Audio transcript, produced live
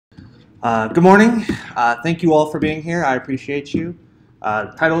Good morning. Thank you all for being here. I appreciate you.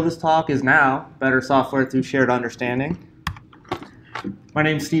 Title of this talk is Now, Better Software Through Shared Understanding. My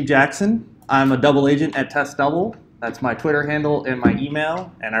name is Steve Jackson. I'm a double agent at Test Double. That's my Twitter handle and my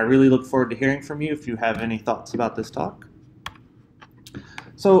email, and I really look forward to hearing from you if you have any thoughts about this talk.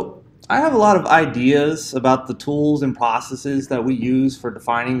 So I have a lot of ideas about the tools and processes that we use for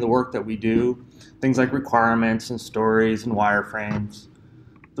defining the work that we do, things like requirements and stories and wireframes.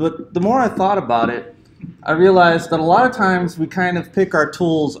 But the more I thought about it, I realized that a lot of times we kind of pick our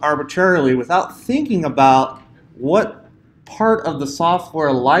tools arbitrarily without thinking about what part of the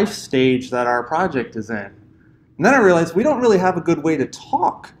software life stage that our project is in. And then I realized we don't really have a good way to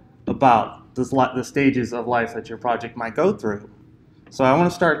talk about the stages of life that your project might go through. So I want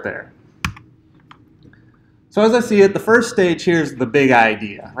to start there. So as I see it, the first stage here is the big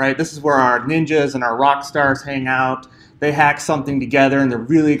idea, right? This is where our ninjas and our rock stars hang out. They hack something together and they're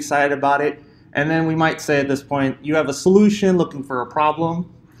really excited about it. And then we might say at this point, you have a solution looking for a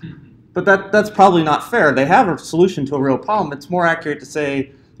problem. But that's probably not fair. They have a solution to a real problem. It's more accurate to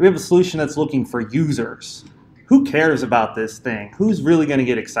say we have a solution that's looking for users. Who cares about this thing? Who's really going to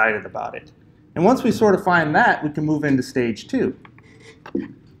get excited about it? And once we sort of find that, we can move into stage 2.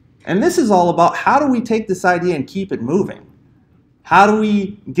 And this is all about how do we take this idea and keep it moving? How do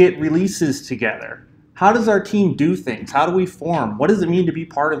we get releases together? How does our team do things? How do we form? What does it mean to be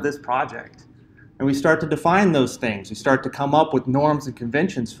part of this project? And we start to define those things. We start to come up with norms and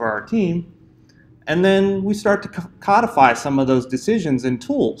conventions for our team. And then we start to codify some of those decisions in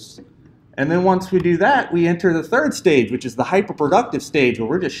tools. And then once we do that, we enter the third stage, which is the hyper-productive stage, where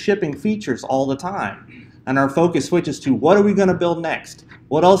we're just shipping features all the time. And our focus switches to what are we going to build next?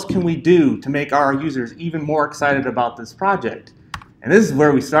 What else can we do to make our users even more excited about this project? And this is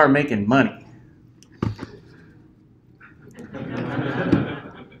where we start making money.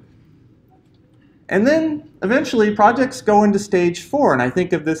 And then eventually projects go into stage 4, and I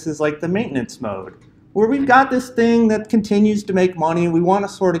think of this as like the maintenance mode, where we've got this thing that continues to make money and we want to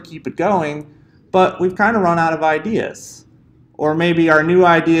sort of keep it going, but we've kind of run out of ideas. Or maybe our new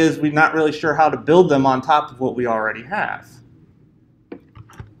ideas, we're not really sure how to build them on top of what we already have.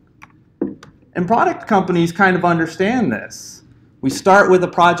 And product companies kind of understand this. We start with a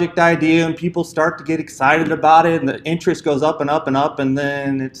project idea and people start to get excited about it and the interest goes up and up and up, and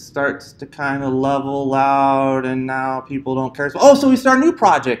then it starts to kind of level out and now people don't care. Oh, so we start a new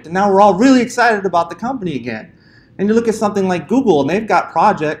project and now we're all really excited about the company again. And you look at something like Google and they've got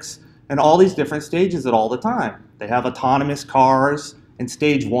projects in all these different stages at all the time. They have autonomous cars in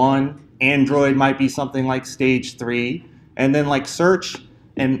stage 1, Android might be something like stage 3, and then like search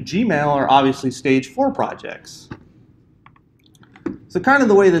and Gmail are obviously stage 4 projects. So kind of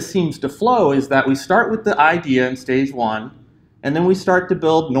the way this seems to flow is that we start with the idea in stage 1, and then we start to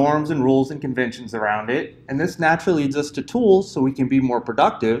build norms and rules and conventions around it, and this naturally leads us to tools so we can be more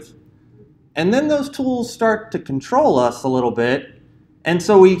productive. And then those tools start to control us a little bit, and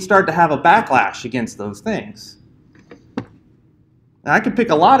so we start to have a backlash against those things. Now, I could pick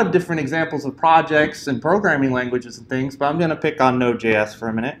a lot of different examples of projects and programming languages and things, but I'm going to pick on Node.js for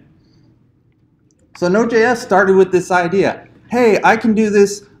a minute. So Node.js started with this idea. Hey, I can do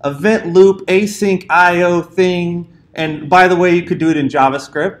this event loop async IO thing, and by the way, you could do it in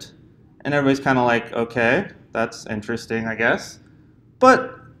JavaScript. And everybody's kind of like, okay, that's interesting, I guess.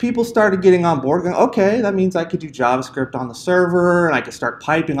 But people started getting on board going, okay, that means I could do JavaScript on the server, and I could start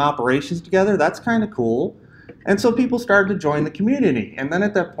piping operations together. That's kind of cool. And so people started to join the community. And then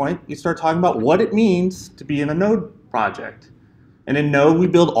at that point, you start talking about what it means to be in a Node project. And in Node, we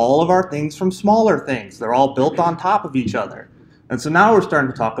build all of our things from smaller things. They're all built on top of each other. And so now we're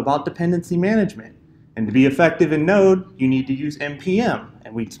starting to talk about dependency management. And to be effective in Node, you need to use NPM.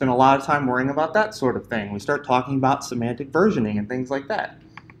 And we spend a lot of time worrying about that sort of thing. We start talking about semantic versioning and things like that.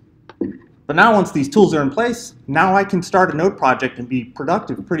 But now once these tools are in place, now I can start a Node project and be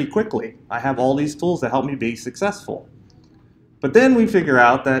productive pretty quickly. I have all these tools that help me be successful. But then we figure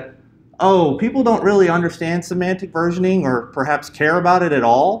out that, oh, people don't really understand semantic versioning or perhaps care about it at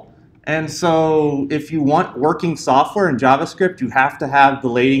all. And so if you want working software in JavaScript, you have to have the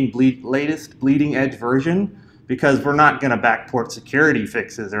latest bleeding edge version, because we're not going to backport security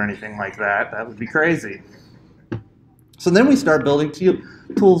fixes or anything like that. That would be crazy. So then we start building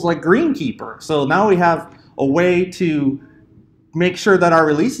tools like Greenkeeper. So now we have a way to make sure that our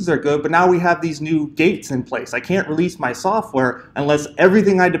releases are good, but now we have these new gates in place. I can't release my software unless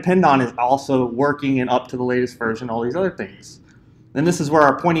everything I depend on is also working and up to the latest version, all these other things. And this is where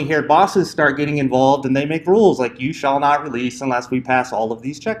our pointy-haired bosses start getting involved, and they make rules like you shall not release unless we pass all of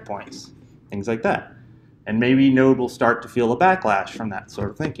these checkpoints, things like that. And maybe Node will start to feel a backlash from that sort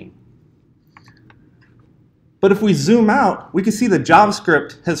of thinking. But if we zoom out, we can see that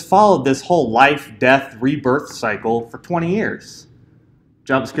JavaScript has followed this whole life, death, rebirth cycle for 20 years.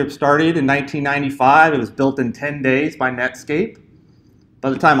 JavaScript started in 1995. It was built in 10 days by Netscape.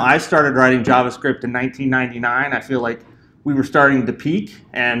 By the time I started writing JavaScript in 1999, I feel like we were starting to peak,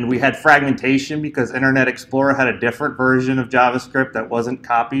 and we had fragmentation because Internet Explorer had a different version of JavaScript that wasn't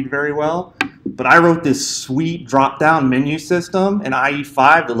copied very well. But I wrote this sweet drop-down menu system in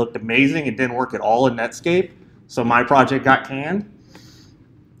IE5 that looked amazing. It didn't work at all in Netscape, so my project got canned.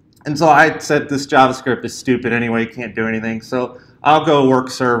 And so I said, this JavaScript is stupid anyway, can't do anything, so I'll go work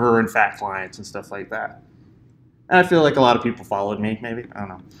server and fat clients and stuff like that. And I feel like a lot of people followed me, maybe, I don't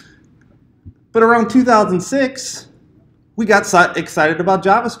know. But around 2006, we got excited about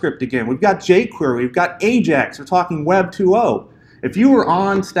JavaScript again. We've got jQuery, we've got Ajax, we're talking Web 2.0. If you were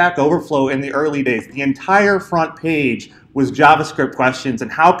on Stack Overflow in the early days, the entire front page was JavaScript questions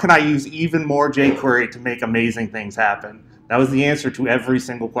and how can I use even more jQuery to make amazing things happen? That was the answer to every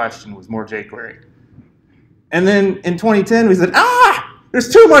single question, was more jQuery. And then in 2010 we said,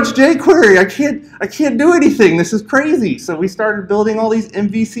 there's too much jQuery, I can't do anything, this is crazy. So we started building all these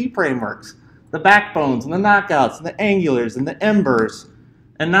MVC frameworks, the backbones and the knockouts and the angulars and the embers.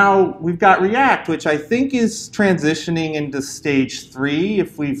 And now we've got React, which I think is transitioning into stage 3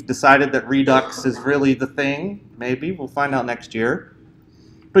 if we've decided that Redux is really the thing. Maybe, we'll find out next year.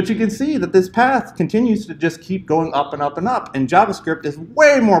 But you can see that this path continues to just keep going up and up and up. And JavaScript is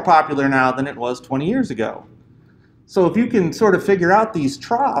way more popular now than it was 20 years ago. So if you can sort of figure out these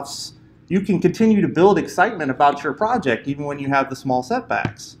troughs, you can continue to build excitement about your project even when you have the small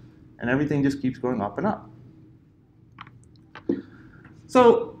setbacks. And everything just keeps going up and up.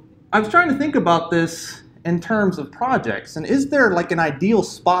 So I was trying to think about this in terms of projects, and is there like an ideal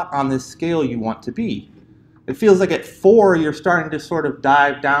spot on this scale you want to be? It feels like at 4 you're starting to sort of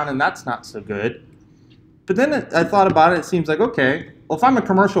dive down, and that's not so good. But then I thought about it, it seems like, okay, well if I'm a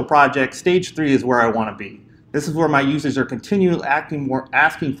commercial project, stage 3 is where I want to be. This is where my users are continually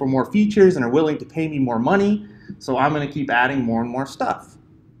asking for more features and are willing to pay me more money, so I'm going to keep adding more and more stuff.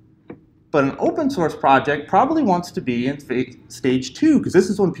 But an open source project probably wants to be in stage 2, because this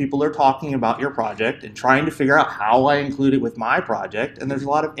is when people are talking about your project and trying to figure out how I include it with my project, and there's a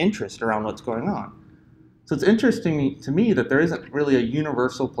lot of interest around what's going on. So it's interesting to me that there isn't really a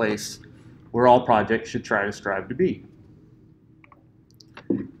universal place where all projects should try to strive to be.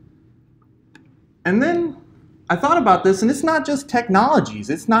 And then I thought about this, and it's not just technologies,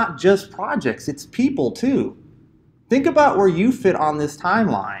 it's not just projects, it's people too. Think about where you fit on this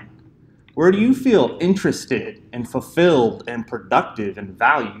timeline. Where do you feel interested and fulfilled and productive and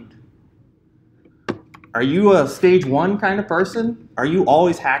valued? Are you a stage 1 kind of person? Are you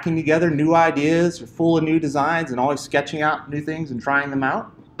always hacking together new ideas, you're full of new designs and always sketching out new things and trying them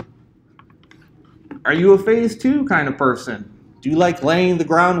out? Are you a phase 2 kind of person? Do you like laying the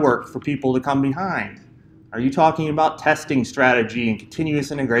groundwork for people to come behind? Are you talking about testing strategy and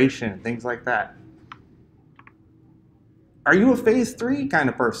continuous integration and things like that? Are you a phase 3 kind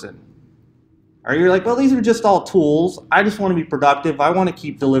of person? Or you're like, well, these are just all tools. I just want to be productive. I want to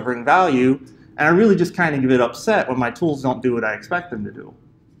keep delivering value. And I really just kind of get upset when my tools don't do what I expect them to do.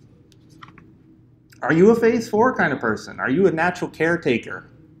 Are you a phase 4 kind of person? Are you a natural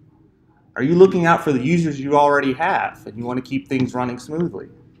caretaker? Are you looking out for the users you already have and you want to keep things running smoothly?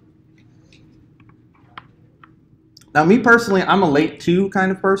 Now, me personally, I'm a late 2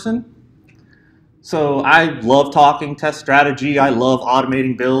 kind of person. So I love talking test strategy, I love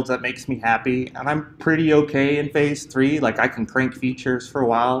automating builds, that makes me happy, and I'm pretty okay in phase 3, like I can crank features for a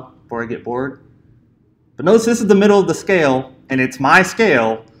while before I get bored. But notice this is the middle of the scale, and it's my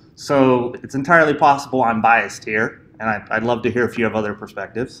scale, so it's entirely possible I'm biased here, and I'd love to hear if you have other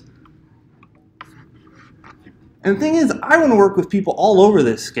perspectives. And the thing is, I want to work with people all over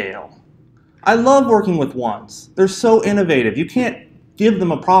this scale. I love working with ones. They're so innovative. You can't give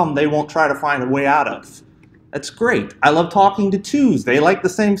them a problem they won't try to find a way out of. That's great. I love talking to 2s. They like the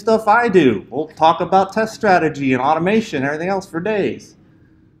same stuff I do. We'll talk about test strategy and automation and everything else for days.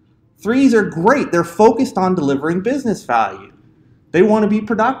 3s are great. They're focused on delivering business value. They want to be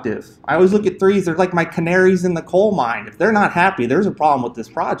productive. I always look at 3s, they're like my canaries in the coal mine. If they're not happy, there's a problem with this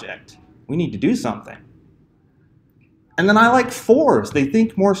project. We need to do something. And then I like 4s. They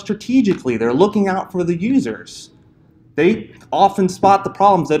think more strategically. They're looking out for the users. They often spot the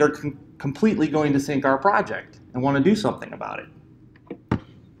problems that are completely going to sink our project and want to do something about it.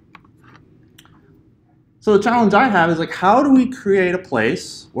 So the challenge I have is like, how do we create a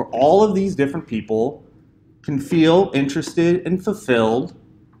place where all of these different people can feel interested and fulfilled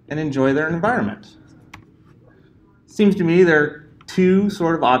and enjoy their environment? Seems to me there are 2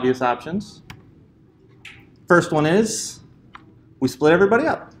 sort of obvious options. First one is we split everybody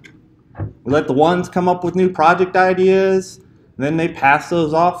up. We let the ones come up with new project ideas, and then they pass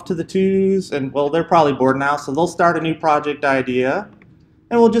those off to the twos, and well, they're probably bored now, so they'll start a new project idea,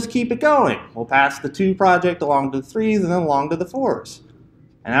 and we'll just keep it going. We'll pass the two project along to the threes and then along to the fours.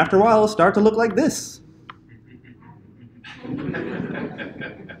 And after a while, it'll start to look like this.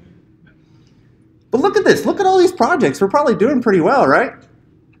 But look at this. Look at all these projects. We're probably doing pretty well, right?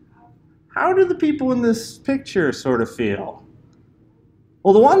 How do the people in this picture sort of feel?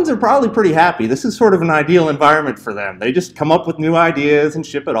 Well, the ones are probably pretty happy. This is sort of an ideal environment for them. They just come up with new ideas and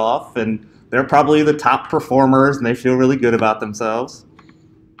ship it off, and they're probably the top performers, and they feel really good about themselves.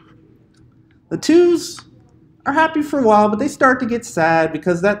 The twos are happy for a while, but they start to get sad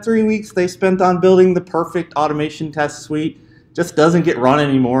because that 3 weeks they spent on building the perfect automation test suite just doesn't get run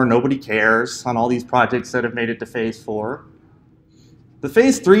anymore. Nobody cares on all these projects that have made it to phase 4. The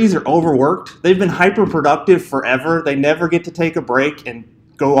phase 3s are overworked. They've been hyper-productive forever. They never get to take a break and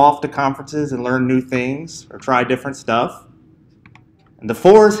go off to conferences and learn new things or try different stuff. And the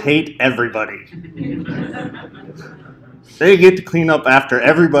 4s hate everybody. They get to clean up after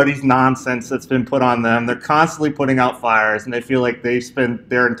everybody's nonsense that's been put on them. They're constantly putting out fires, and they feel like they spend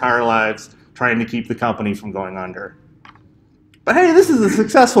their entire lives trying to keep the company from going under. But hey, this is a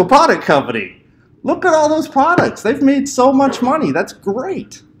successful product company. Look at all those products. They've made so much money. That's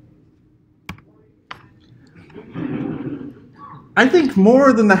great. I think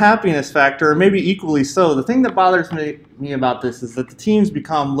more than the happiness factor, or maybe equally so, the thing that bothers me about this is that the teams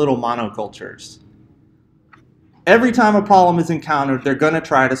become little monocultures. Every time a problem is encountered, they're going to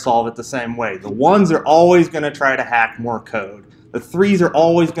try to solve it the same way. The ones are always going to try to hack more code. The threes are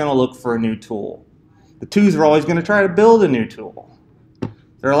always going to look for a new tool. The twos are always going to try to build a new tool.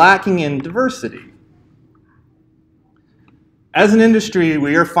 They're lacking in diversity. As an industry,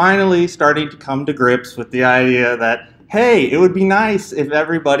 we are finally starting to come to grips with the idea that, hey, it would be nice if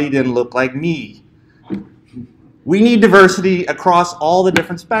everybody didn't look like me. We need diversity across all the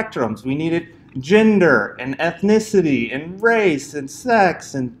different spectrums. We need it gender and ethnicity and race and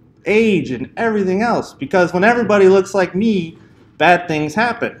sex and age and everything else. Because when everybody looks like me, bad things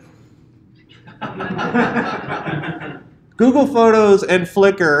happen. Google Photos and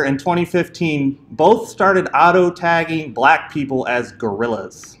Flickr in 2015 both started auto-tagging black people as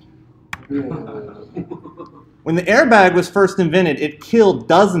gorillas. When the airbag was first invented, it killed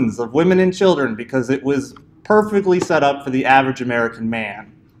dozens of women and children because it was perfectly set up for the average American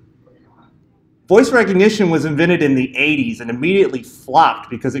man. Voice recognition was invented in the 80s and immediately flopped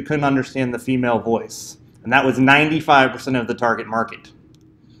because it couldn't understand the female voice. And that was 95% of the target market.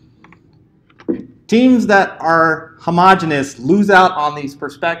 Teams that are homogeneous lose out on these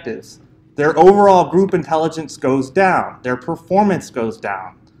perspectives. Their overall group intelligence goes down. Their performance goes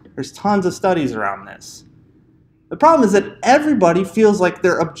down. There's tons of studies around this. The problem is that everybody feels like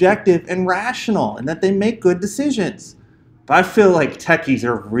they're objective and rational and that they make good decisions. But I feel like techies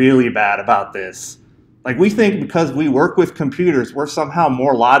are really bad about this. Like, we think because we work with computers, we're somehow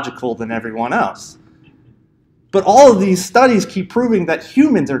more logical than everyone else. But all of these studies keep proving that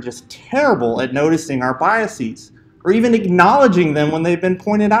humans are just terrible at noticing our biases, or even acknowledging them when they've been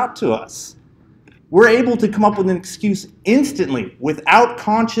pointed out to us. We're able to come up with an excuse instantly, without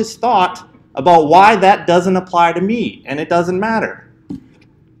conscious thought, about why that doesn't apply to me, and it doesn't matter.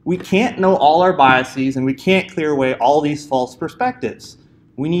 We can't know all our biases, and we can't clear away all these false perspectives.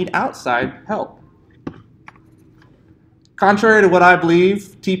 We need outside help. Contrary to what I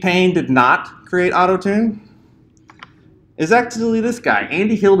believe, T-Pain did not create Auto-Tune, is actually this guy,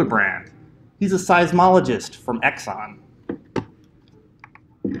 Andy Hildebrand. He's a seismologist from Exxon.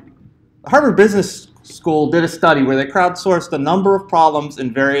 The Harvard Business School did a study where they crowdsourced a number of problems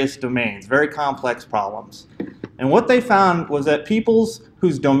in various domains, very complex problems. And what they found was that people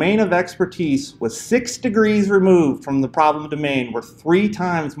whose domain of expertise was 6 degrees removed from the problem domain were 3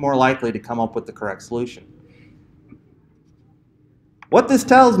 times more likely to come up with the correct solution. What this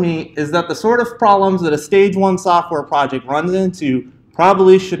tells me is that the sort of problems that a stage 1 software project runs into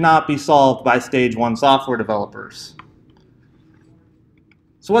probably should not be solved by stage 1 software developers.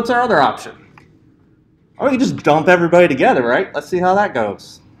 So what's our other option? Oh, we can just dump everybody together, right? Let's see how that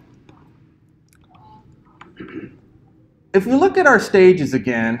goes. If we look at our stages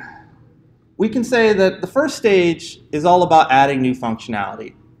again, we can say that the first stage is all about adding new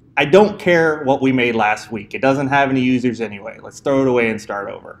functionality. I don't care what we made last week. It doesn't have any users anyway. Let's throw it away and start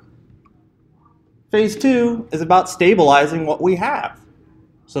over. Phase 2 is about stabilizing what we have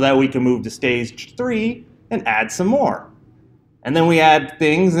so that we can move to stage 3 and add some more. And then we add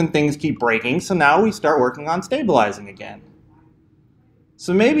things and things keep breaking, so now we start working on stabilizing again.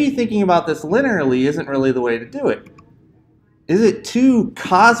 So maybe thinking about this linearly isn't really the way to do it. Is it two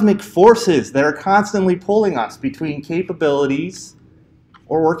cosmic forces that are constantly pulling us between capabilities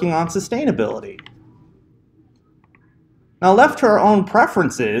or working on sustainability? Now, left to our own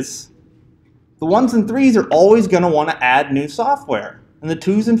preferences, the 1s and 3s are always going to want to add new software, and the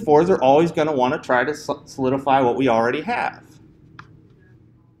 2s and 4s are always going to want to try to solidify what we already have.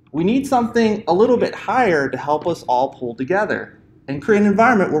 We need something a little bit higher to help us all pull together and create an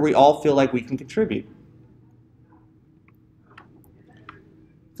environment where we all feel like we can contribute.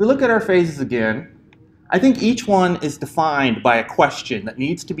 If we look at our phases again, I think each one is defined by a question that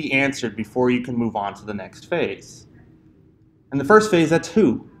needs to be answered before you can move on to the next phase. And the first phase, that's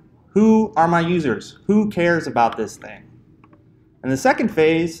who. Who are my users? Who cares about this thing? And the second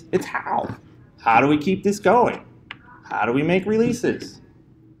phase, it's how. How do we keep this going? How do we make releases?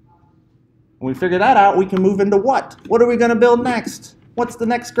 When we figure that out, we can move into what? What are we going to build next? What's the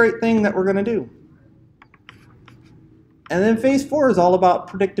next great thing that we're going to do? And then phase 4 is all about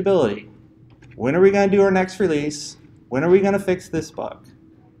predictability. When are we going to do our next release? When are we going to fix this bug?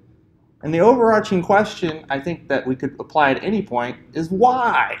 And the overarching question, I think, that we could apply at any point is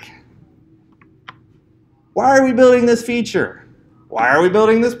why? Why are we building this feature? Why are we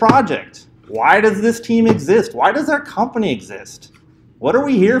building this project? Why does this team exist? Why does our company exist? What are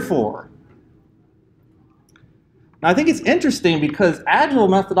we here for? Now, I think it's interesting because Agile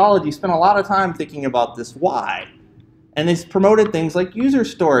methodology spent a lot of time thinking about this why. And they promoted things like user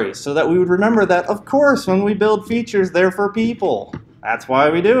stories so that we would remember that, of course, when we build features, they're for people. That's why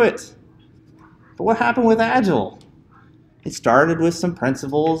we do it. But what happened with Agile? It started with some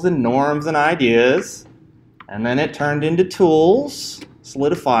principles and norms and ideas, and then it turned into tools,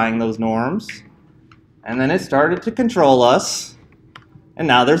 solidifying those norms, and then it started to control us, and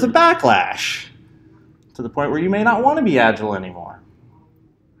now there's a backlash to the point where you may not want to be Agile anymore.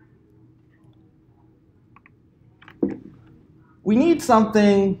 We need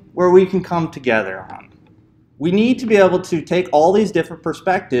something where we can come together on. We need to be able to take all these different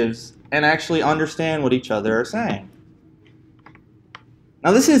perspectives and actually understand what each other are saying.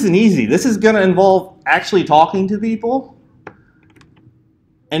 Now, this isn't easy. This is going to involve actually talking to people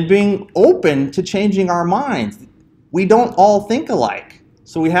and being open to changing our minds. We don't all think alike,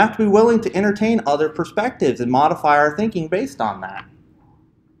 so we have to be willing to entertain other perspectives and modify our thinking based on that.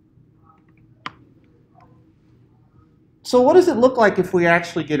 So what does it look like if we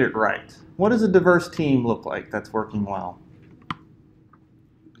actually get it right? What does a diverse team look like that's working well?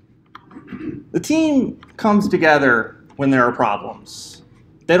 The team comes together when there are problems.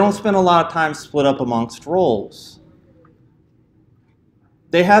 They don't spend a lot of time split up amongst roles.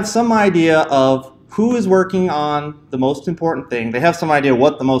 They have some idea of who is working on the most important thing. They have some idea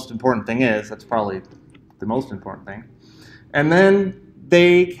what the most important thing is. That's probably the most important thing. And then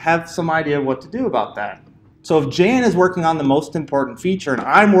they have some idea of what to do about that. So if Jan is working on the most important feature and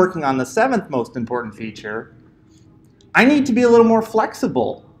I'm working on the 7th most important feature, I need to be a little more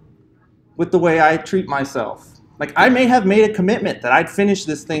flexible with the way I treat myself. Like, I may have made a commitment that I'd finish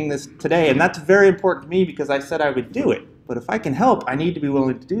this thing today, and that's very important to me because I said I would do it. But if I can help, I need to be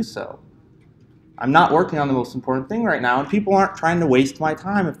willing to do so. I'm not working on the most important thing right now, and people aren't trying to waste my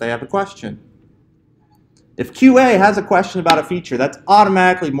time if they have a question. If QA has a question about a feature, that's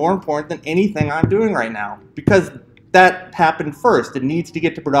automatically more important than anything I'm doing right now because that happened first. It needs to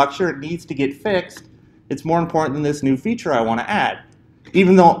get to production. It needs to get fixed. It's more important than this new feature I want to add.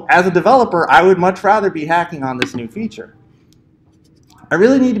 Even though, as a developer, I would much rather be hacking on this new feature. I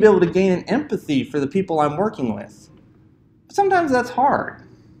really need to be able to gain an empathy for the people I'm working with. But sometimes that's hard.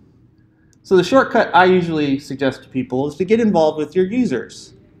 So the shortcut I usually suggest to people is to get involved with your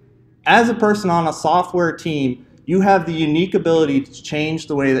users. As a person on a software team, you have the unique ability to change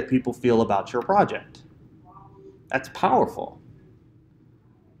the way that people feel about your project. That's powerful.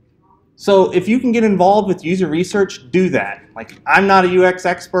 So if you can get involved with user research, do that. Like, I'm not a UX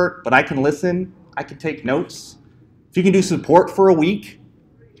expert, but I can listen, I can take notes. If you can do support for a week,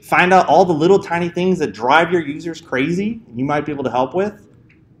 find out all the little tiny things that drive your users crazy and you might be able to help with.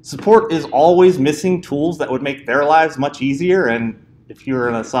 Support is always missing tools that would make their lives much easier, and if you're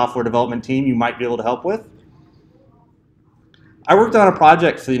in a software development team, you might be able to help with. I worked on a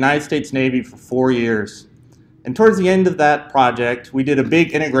project for the United States Navy for 4 years. And towards the end of that project, we did a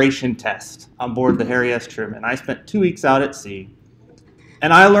big integration test on board the Harry S. Truman. I spent 2 weeks out at sea.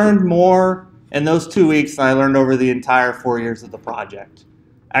 And I learned more in those 2 weeks than I learned over the entire 4 years of the project.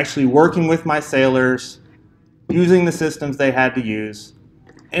 Actually working with my sailors, using the systems they had to use.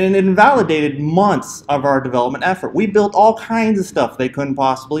 And it invalidated months of our development effort. We built all kinds of stuff they couldn't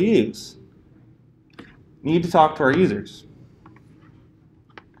possibly use. We need to talk to our users.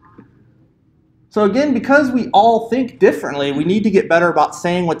 So again, because we all think differently, we need to get better about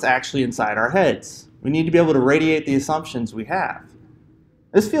saying what's actually inside our heads. We need to be able to radiate the assumptions we have.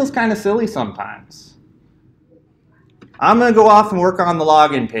 This feels kind of silly sometimes. I'm going to go off and work on the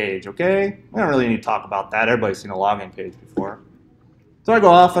login page, okay? We don't really need to talk about that. Everybody's seen a login page before. So I go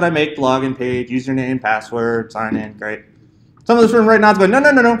off and I make the login page, username, password, sign in, great. Some of this room right now is going, no,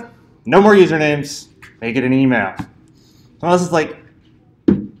 no, no, no. No more usernames. Make it an email. Someone else is like,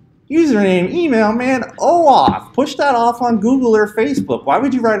 username, email, man, OAuth. Push that off on Google or Facebook. Why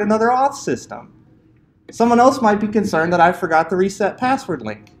would you write another auth system? Someone else might be concerned that I forgot the reset password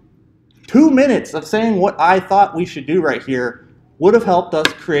link. 2 minutes of saying what I thought we should do right here would have helped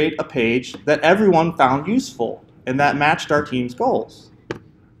us create a page that everyone found useful and that matched our team's goals.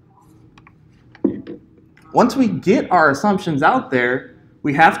 Once we get our assumptions out there,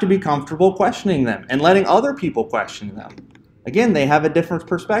 we have to be comfortable questioning them and letting other people question them. Again, they have a different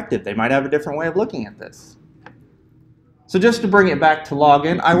perspective. They might have a different way of looking at this. So just to bring it back to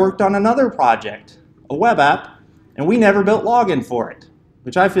login, I worked on another project, a web app, and we never built login for it,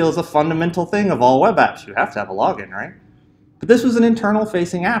 which I feel is a fundamental thing of all web apps. You have to have a login, right? But this was an internal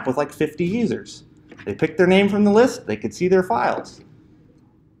facing app with like 50 users. They picked their name from the list, they could see their files.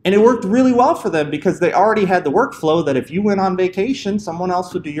 And it worked really well for them because they already had the workflow that if you went on vacation, someone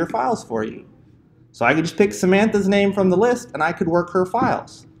else would do your files for you. So I could just pick Samantha's name from the list and I could work her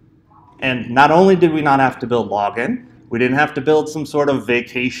files. And not only did we not have to build login, we didn't have to build some sort of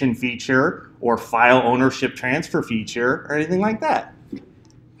vacation feature or file ownership transfer feature or anything like that.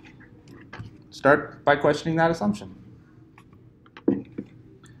 Start by questioning that assumption.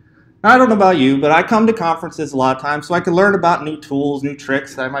 Now, I don't know about you, but I come to conferences a lot of times so I can learn about new tools, new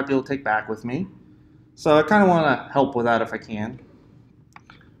tricks that I might be able to take back with me. So I kind of want to help with that if I can.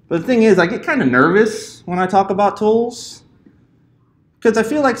 But the thing is, I get kind of nervous when I talk about tools because I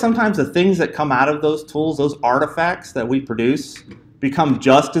feel like sometimes the things that come out of those tools, those artifacts that we produce, become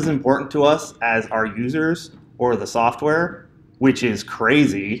just as important to us as our users or the software, which is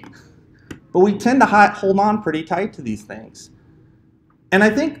crazy. But we tend to hold on pretty tight to these things. And I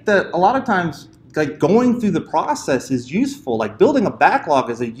think that a lot of times, like going through the process is useful. Like building a backlog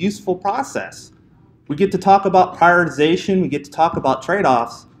is a useful process. We get to talk about prioritization, we get to talk about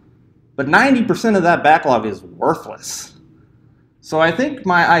trade-offs, but 90% of that backlog is worthless. So I think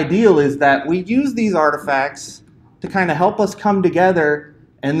my ideal is that we use these artifacts to kind of help us come together,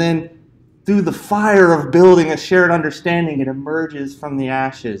 and then through the fire of building a shared understanding, it emerges from the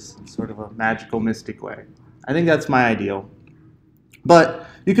ashes in sort of a magical, mystic way. I think that's my ideal. But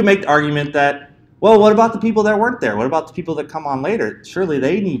you can make the argument that, well, what about the people that weren't there? What about the people that come on later? Surely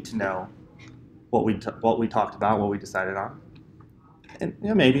they need to know what we talked about, what we decided on. And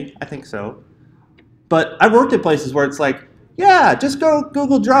yeah, maybe, I think so. But I've worked at places where it's like, yeah, just go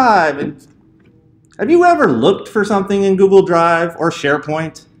Google Drive. And have you ever looked for something in Google Drive or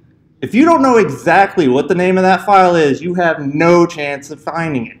SharePoint? If you don't know exactly what the name of that file is, you have no chance of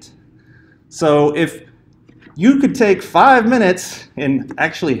finding it. So if you could take 5 minutes and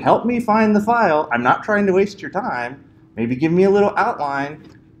actually help me find the file, I'm not trying to waste your time, maybe give me a little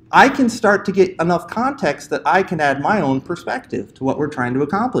outline, I can start to get enough context that I can add my own perspective to what we're trying to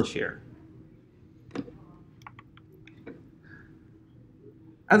accomplish here.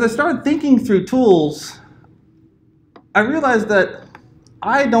 As I started thinking through tools, I realized that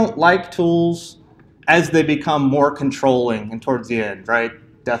I don't like tools as they become more controlling and towards the end, right?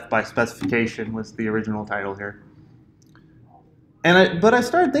 Death by specification was the original title here. But I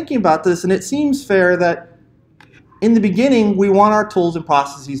started thinking about this, and it seems fair that in the beginning, we want our tools and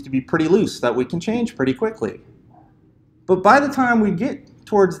processes to be pretty loose, that we can change pretty quickly. But by the time we get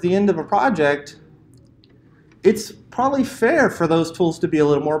towards the end of a project, it's probably fair for those tools to be a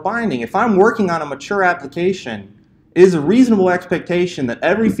little more binding. If I'm working on a mature application, it is a reasonable expectation that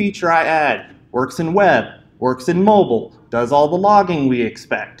every feature I add works in web, works in mobile, does all the logging we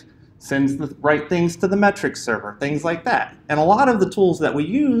expect, sends the right things to the metrics server, things like that. And a lot of the tools that we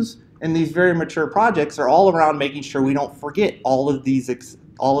use in these very mature projects are all around making sure we don't forget all of these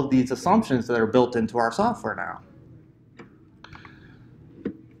assumptions that are built into our software now.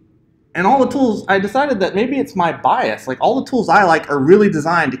 And all the tools, I decided that maybe it's my bias. Like all the tools I like are really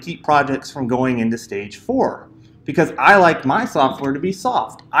designed to keep projects from going into stage 4. Because I like my software to be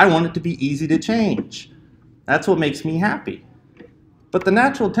soft. I want it to be easy to change. That's what makes me happy. But the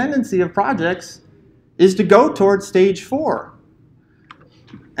natural tendency of projects is to go towards stage 4.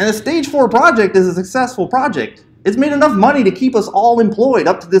 And a stage 4 project is a successful project. It's made enough money to keep us all employed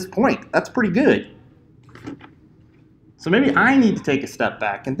up to this point. That's pretty good. So maybe I need to take a step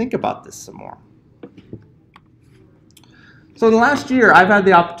back and think about this some more. So in the last year, I've had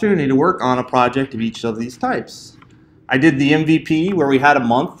the opportunity to work on a project of each of these types. I did the MVP, where we had a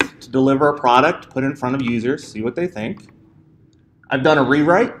month to deliver a product, put it in front of users, see what they think. I've done a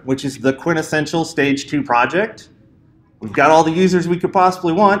rewrite, which is the quintessential stage 2 project. We've got all the users we could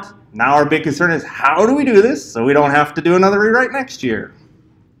possibly want. Now our big concern is, how do we do this so we don't have to do another rewrite next year?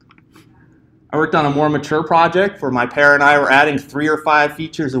 I worked on a more mature project where my pair and I were adding 3 or 5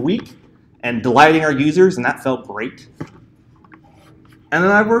 features a week and delighting our users, and that felt great. And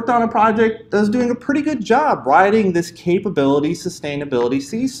then I've worked on a project that's doing a pretty good job riding this capability sustainability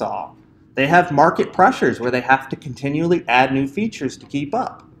seesaw. They have market pressures where they have to continually add new features to keep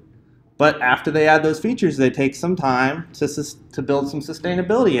up. But after they add those features, they take some time to build some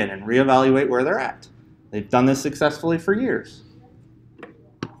sustainability in and reevaluate where they're at. They've done this successfully for years.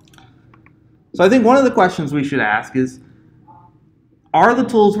 So I think one of the questions we should ask is, are the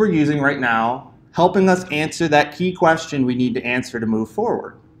tools we're using right now helping us answer that key question we need to answer to move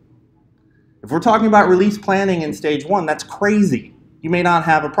forward? If we're talking about release planning in stage 1, that's crazy. You may not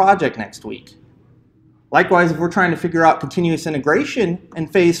have a project next week. Likewise, if we're trying to figure out continuous integration in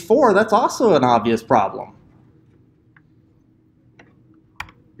phase 4, that's also an obvious problem.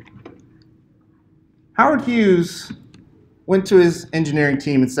 Howard Hughes went to his engineering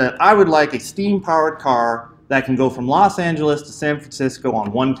team and said, I would like a steam-powered car that can go from Los Angeles to San Francisco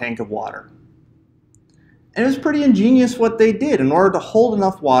on 1 tank of water. And it was pretty ingenious what they did. In order to hold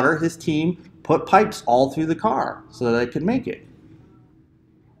enough water, his team put pipes all through the car so that they could make it.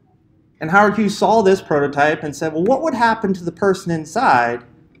 And Howard Hughes saw this prototype and said, well, what would happen to the person inside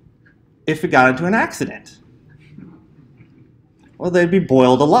if it got into an accident? Well, they'd be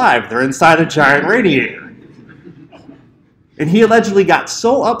boiled alive. They're inside a giant radiator. And he allegedly got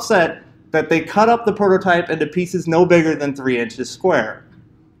so upset that they cut up the prototype into pieces no bigger than 3 inches square.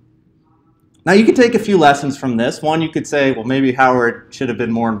 Now, you could take a few lessons from this. One, you could say, well, maybe Howard should have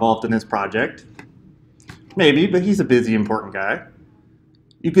been more involved in this project. Maybe, but he's a busy, important guy.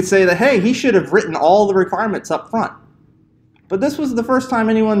 You could say that, hey, he should have written all the requirements up front. But this was the first time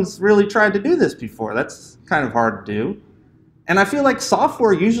anyone's really tried to do this before. That's kind of hard to do. And I feel like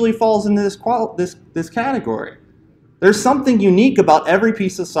software usually falls into this category. There's something unique about every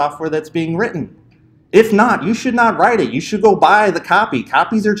piece of software that's being written. If not, you should not write it. You should go buy the copy.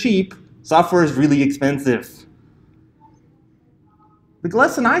 Copies are cheap. Software is really expensive. The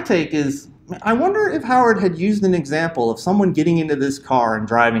lesson I take is, I wonder if Howard had used an example of someone getting into this car and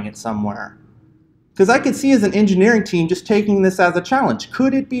driving it somewhere. Because I could see as an engineering team just taking this as a challenge.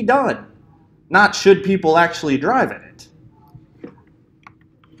 Could it be done? Not should people actually drive in it.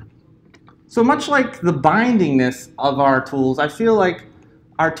 So much like the bindingness of our tools, I feel like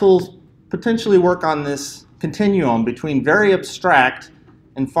our tools potentially work on this continuum between very abstract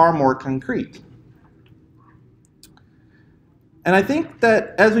and far more concrete. And I think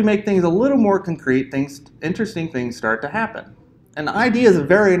that as we make things a little more concrete, interesting things start to happen. An idea is a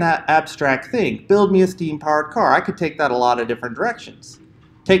very abstract thing. Build me a steam-powered car. I could take that a lot of different directions.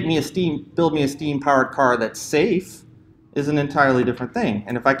 Build me a steam-powered car that's safe is an entirely different thing.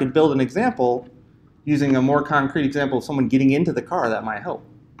 And if I could build an example using a more concrete example of someone getting into the car, that might help.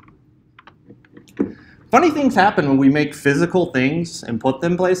 Funny things happen when we make physical things and put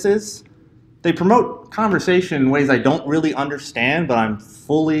them places. They promote conversation in ways I don't really understand, but I'm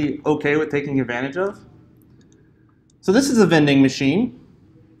fully okay with taking advantage of. So this is a vending machine.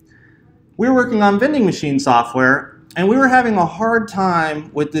 We were working on vending machine software, and we were having a hard time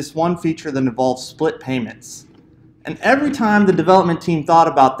with this one feature that involves split payments. And every time the development team thought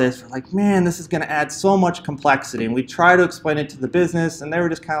about this, we're like, man, this is going to add so much complexity. And we try to explain it to the business, and they were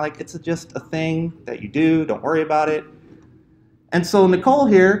just kind of like, it's just a thing that you do, don't worry about it. And so Nicole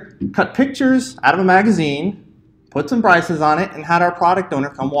here cut pictures out of a magazine, put some prices on it, and had our product owner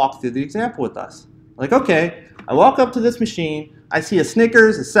come walk through the example with us. Like, okay, I walk up to this machine, I see a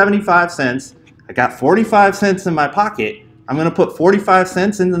Snickers is 75 cents, I got 45 cents in my pocket, I'm going to put 45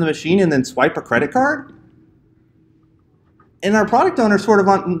 cents into the machine and then swipe a credit card? And our product owner sort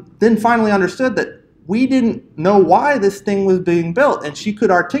of then finally understood that we didn't know why this thing was being built, and she could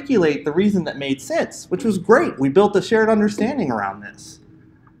articulate the reason that made sense, which was great. We built a shared understanding around this.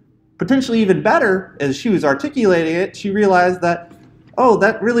 Potentially even better, as she was articulating it, she realized that, oh,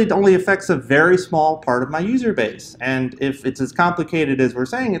 that really only affects a very small part of my user base. And if it's as complicated as we're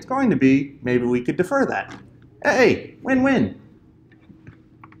saying it's going to be, maybe we could defer that. Hey, win-win.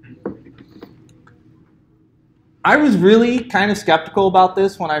 I was really kind of skeptical about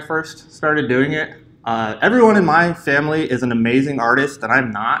this when I first started doing it. Everyone in my family is an amazing artist, and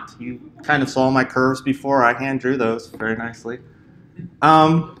I'm not. You kind of saw my curves before. I hand drew those very nicely.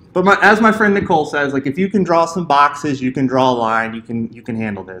 But as my friend Nicole says, like if you can draw some boxes, you can draw a line, you can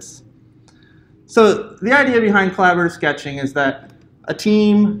handle this. So the idea behind collaborative sketching is that a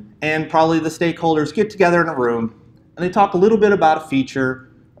team and probably the stakeholders get together in a room and they talk a little bit about a feature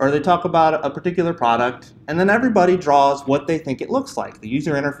or they talk about a particular product, and then everybody draws what they think it looks like, the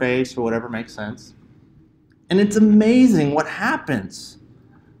user interface or whatever makes sense. And it's amazing what happens.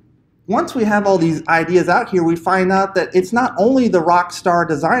 Once we have all these ideas out here, we find out that it's not only the rock star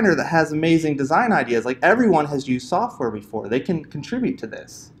designer that has amazing design ideas. Like everyone has used software before. They can contribute to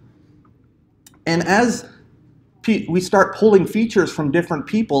this. And as we start pulling features from different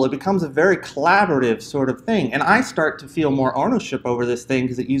people, it becomes a very collaborative sort of thing. And I start to feel more ownership over this thing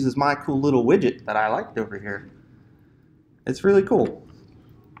because it uses my cool little widget that I liked over here. It's really cool.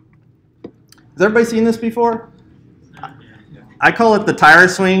 Has everybody seen this before? I call it the tire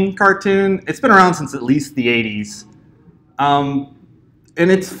swing cartoon. It's been around since at least the 80s. And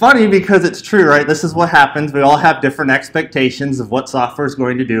it's funny because it's true, right? This is what happens. We all have different expectations of what software is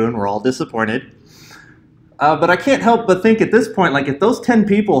going to do, and we're all disappointed. But I can't help but think at this point, like if those 10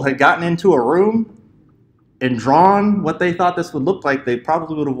 people had gotten into a room and drawn what they thought this would look like, they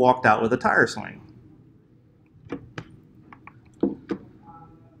probably would have walked out with a tire swing.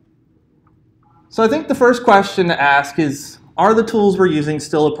 So I think the first question to ask is, are the tools we're using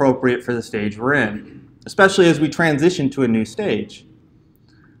still appropriate for the stage we're in, especially as we transition to a new stage?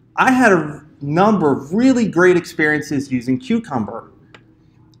 I had a number of really great experiences using Cucumber.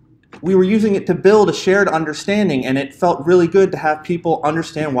 We were using it to build a shared understanding, and it felt really good to have people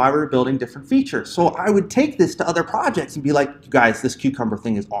understand why we were building different features. So I would take this to other projects and be like, you guys, this Cucumber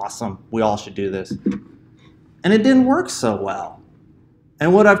thing is awesome. We all should do this. And it didn't work so well.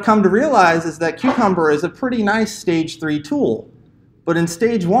 And what I've come to realize is that Cucumber is a pretty nice stage 3 tool. But in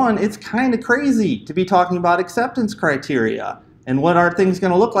stage 1, it's kind of crazy to be talking about acceptance criteria and what our thing's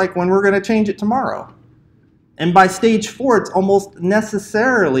going to look like when we're going to change it tomorrow. And by stage 4, it's almost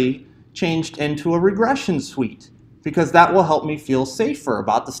necessarily changed into a regression suite because that will help me feel safer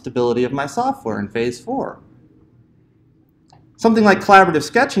about the stability of my software in phase 4. Something like collaborative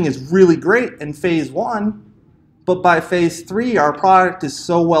sketching is really great in phase 1, but by phase 3, our product is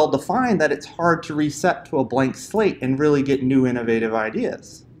so well defined that it's hard to reset to a blank slate and really get new innovative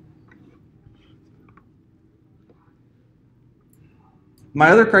ideas. My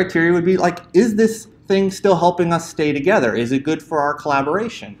other criteria would be like, is this thing still helping us stay together? Is it good for our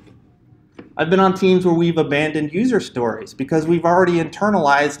collaboration? I've been on teams where we've abandoned user stories because we've already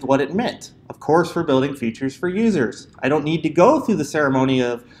internalized what it meant. Of course, we're building features for users. I don't need to go through the ceremony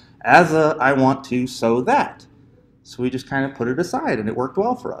of, as a, I want to, so that. So we just kind of put it aside, and it worked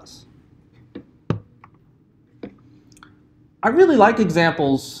well for us. I really like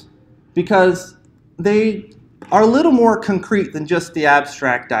examples because they are a little more concrete than just the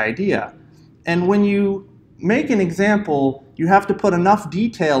abstract idea. And when you make an example, you have to put enough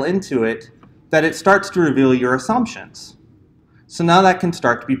detail into it that it starts to reveal your assumptions. So now that can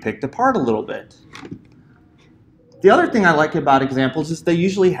start to be picked apart a little bit. The other thing I like about examples is they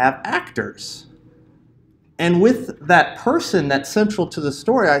usually have actors. And with that person that's central to the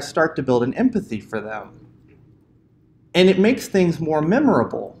story, I start to build an empathy for them. And it makes things more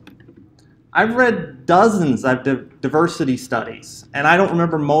memorable. I've read dozens of diversity studies, and I don't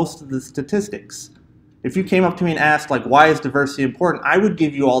remember most of the statistics. If you came up to me and asked, like, why is diversity important, I would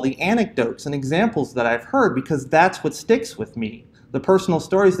give you all the anecdotes and examples that I've heard because that's what sticks with me. The personal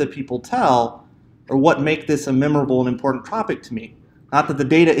stories that people tell are what make this a memorable and important topic to me. Not that the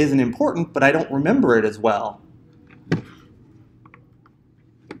data isn't important, but I don't remember it as well.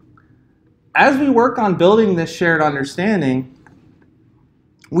 As we work on building this shared understanding,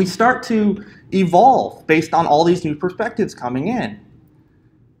 we start to evolve based on all these new perspectives coming in.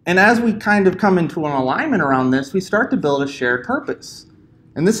 And as we kind of come into an alignment around this, we start to build a shared purpose.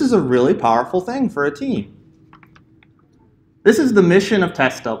 And this is a really powerful thing for a team. This is the mission of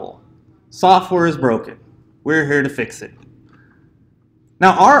Test Double. Software is broken. We're here to fix it.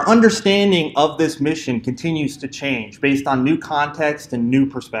 Now, our understanding of this mission continues to change based on new context and new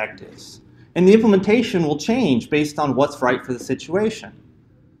perspectives. And the implementation will change based on what's right for the situation.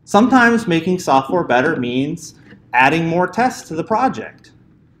 Sometimes making software better means adding more tests to the project.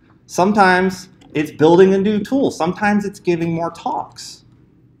 Sometimes it's building a new tool. Sometimes it's giving more talks.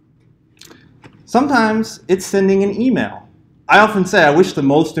 Sometimes it's sending an email. I often say I wish the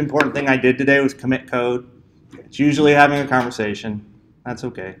most important thing I did today was commit code. It's usually having a conversation. That's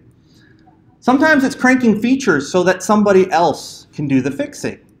okay. Sometimes it's cranking features so that somebody else can do the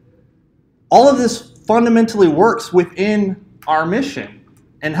fixing. All of this fundamentally works within our mission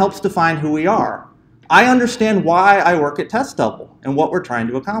and helps define who we are. I understand why I work at Test Double and what we're trying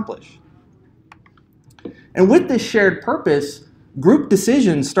to accomplish. And with this shared purpose, group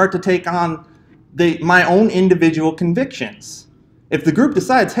decisions start to take on my own individual convictions. If the group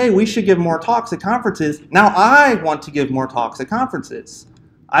decides, hey, we should give more talks at conferences, now I want to give more talks at conferences.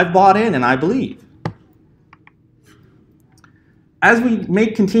 I've bought in and I believe. As we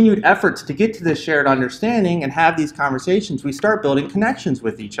make continued efforts to get to this shared understanding and have these conversations, we start building connections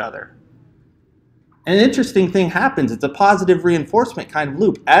with each other. An interesting thing happens. It's a positive reinforcement kind of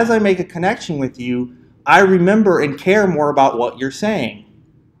loop. As I make a connection with you, I remember and care more about what you're saying.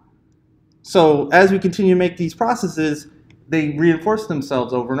 So as we continue to make these processes, they reinforce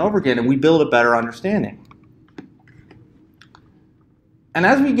themselves over and over again, and we build a better understanding. And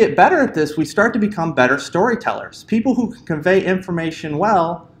as we get better at this, we start to become better storytellers. People who can convey information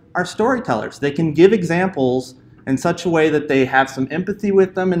well are storytellers. They can give examples in such a way that they have some empathy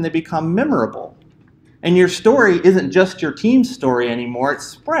with them and they become memorable. And your story isn't just your team's story anymore, it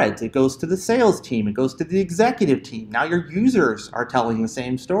spreads. It goes to the sales team, it goes to the executive team. Now your users are telling the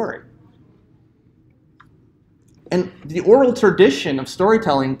same story. And the oral tradition of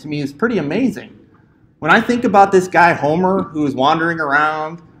storytelling to me is pretty amazing. When I think about this guy Homer who was wandering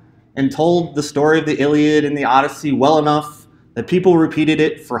around and told the story of the Iliad and the Odyssey well enough that people repeated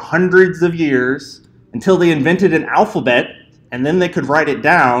it for hundreds of years until they invented an alphabet, and then they could write it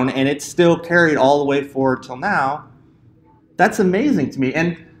down, and it's still carried all the way forward till now. That's amazing to me.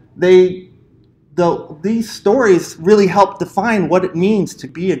 And these stories really help define what it means to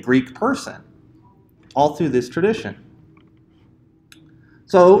be a Greek person, all through this tradition.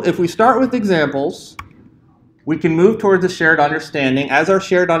 So if we start with examples, we can move towards a shared understanding. As our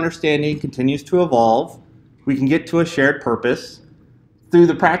shared understanding continues to evolve, we can get to a shared purpose. Through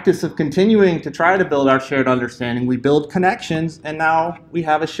the practice of continuing to try to build our shared understanding, we build connections, and now we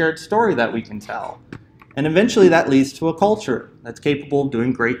have a shared story that we can tell. And eventually that leads to a culture that's capable of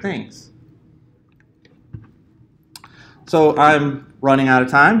doing great things. So I'm running out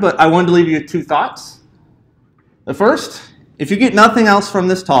of time, but I wanted to leave you with two thoughts. The first, if you get nothing else from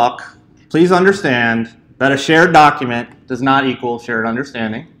this talk, please understand that a shared document does not equal shared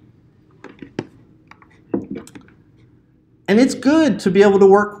understanding. And it's good to be able to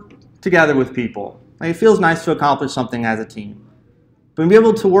work together with people. Like, it feels nice to accomplish something as a team. But being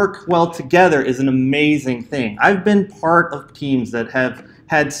able to work well together is an amazing thing. I've been part of teams that have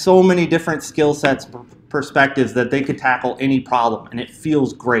had so many different skill sets, perspectives that they could tackle any problem, and it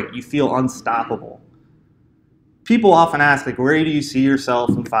feels great. You feel unstoppable. People often ask, like, where do you see yourself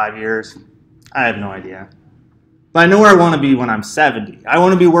in 5 years? I have no idea. But I know where I want to be when I'm 70. I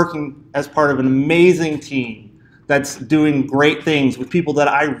want to be working as part of an amazing team that's doing great things with people that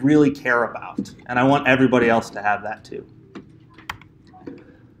I really care about. And I want everybody else to have that too.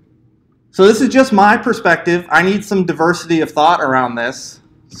 So this is just my perspective. I need some diversity of thought around this.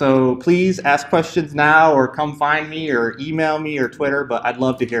 So please ask questions now, or come find me, or email me, or Twitter, but I'd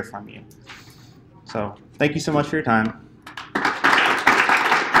love to hear from you. So thank you so much for your time.